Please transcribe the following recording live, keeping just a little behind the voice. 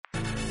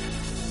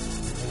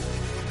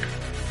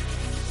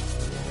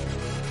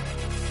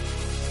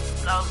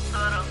slow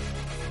to the.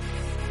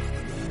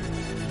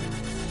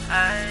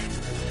 Ay.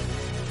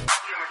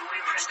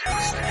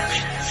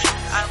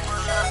 I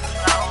pull up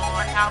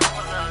slow and I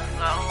pull up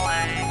slow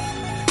way.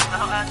 So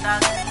I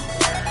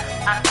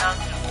thought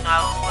you no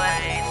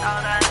way.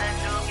 Thought I let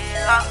you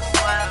get off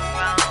way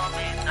around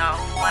me, no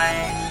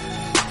way.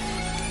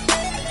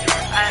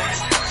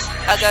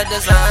 I got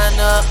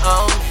designer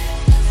on me.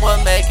 What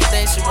make you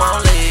think she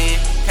won't leave?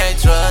 Can't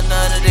trust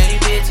none of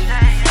these bitches.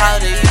 All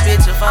these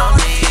bitches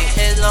phony.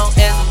 As long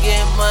as I'm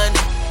getting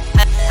money,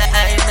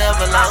 I ain't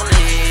never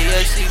lonely.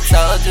 Yeah, she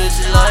told you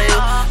she love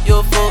you. You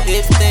a fool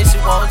if you think she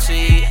won't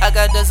cheat. I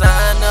got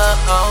designer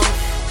on me.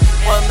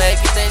 What make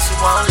you think she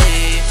won't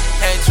leave?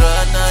 Can't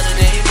trust none of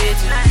these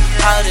bitches.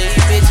 All these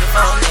bitches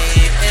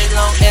phony. As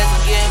long as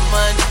I'm getting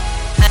money,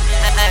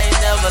 I ain't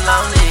never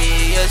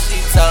lonely. Yeah, she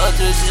told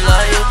you she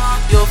love you.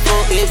 You a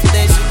fool if you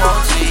think she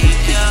won't cheat.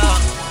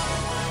 Yeah.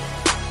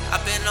 I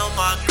been on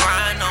my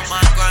grind, I'm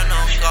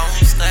gon'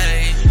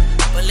 stay.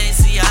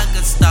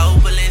 Balenciaga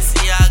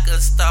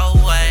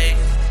stowaway.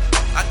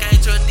 I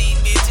can't trust these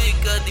bitches,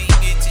 cause these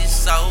bitches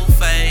so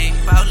fake.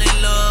 Fall in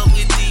love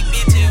with these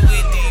bitches,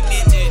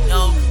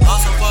 no.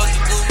 Also for the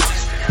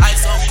Gucci,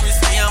 ice on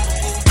crispy, I'm a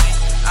Gucci.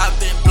 I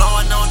been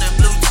blowing on that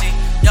blue cheek.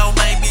 Yo,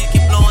 main bitch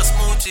keep blowing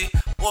smoochie.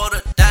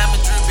 Water,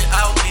 diamond dripping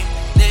out me.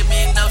 Let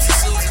me know she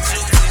Susie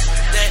Juicy.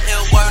 That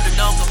L word that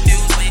don't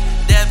confuse me.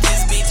 That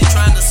bitch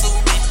trying to sue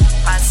me.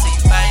 I see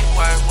fake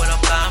word with a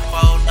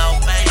blindfold. No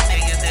fake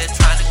niggas that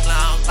tryna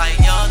clown. Like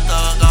young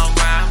thug on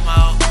grind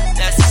mode.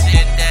 That's the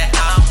shit that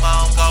I'm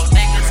on. Go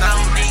niggas, I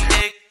don't need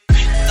niggas.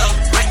 Go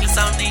breakers,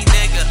 I don't need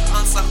niggas.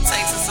 On some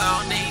Texas, I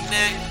don't need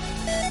niggas.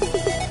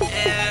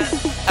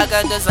 Yeah. I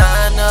got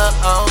designer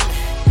on me.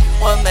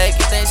 What make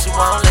you think she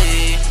won't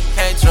leave?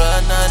 Can't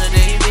trust none of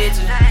these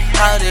bitches.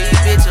 All these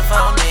bitches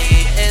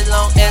phony. As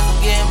long as I'm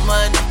getting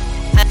money,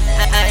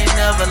 I ain't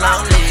never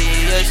lonely.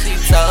 Yeah, she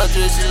told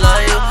you she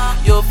love you.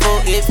 You a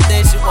fool if you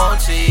think she won't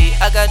cheat.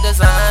 I got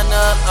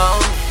designer on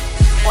me.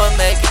 What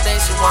make you think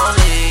she won't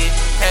leave?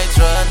 Can't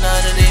trust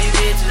none of these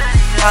bitches.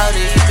 All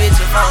these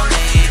bitches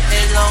phony.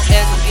 As long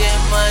as I'm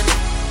getting money,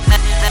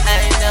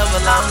 I ain't never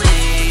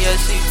lonely. Yeah,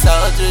 she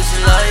told you she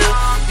love you.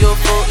 You a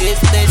fool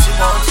if you think she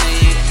won't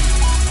cheat.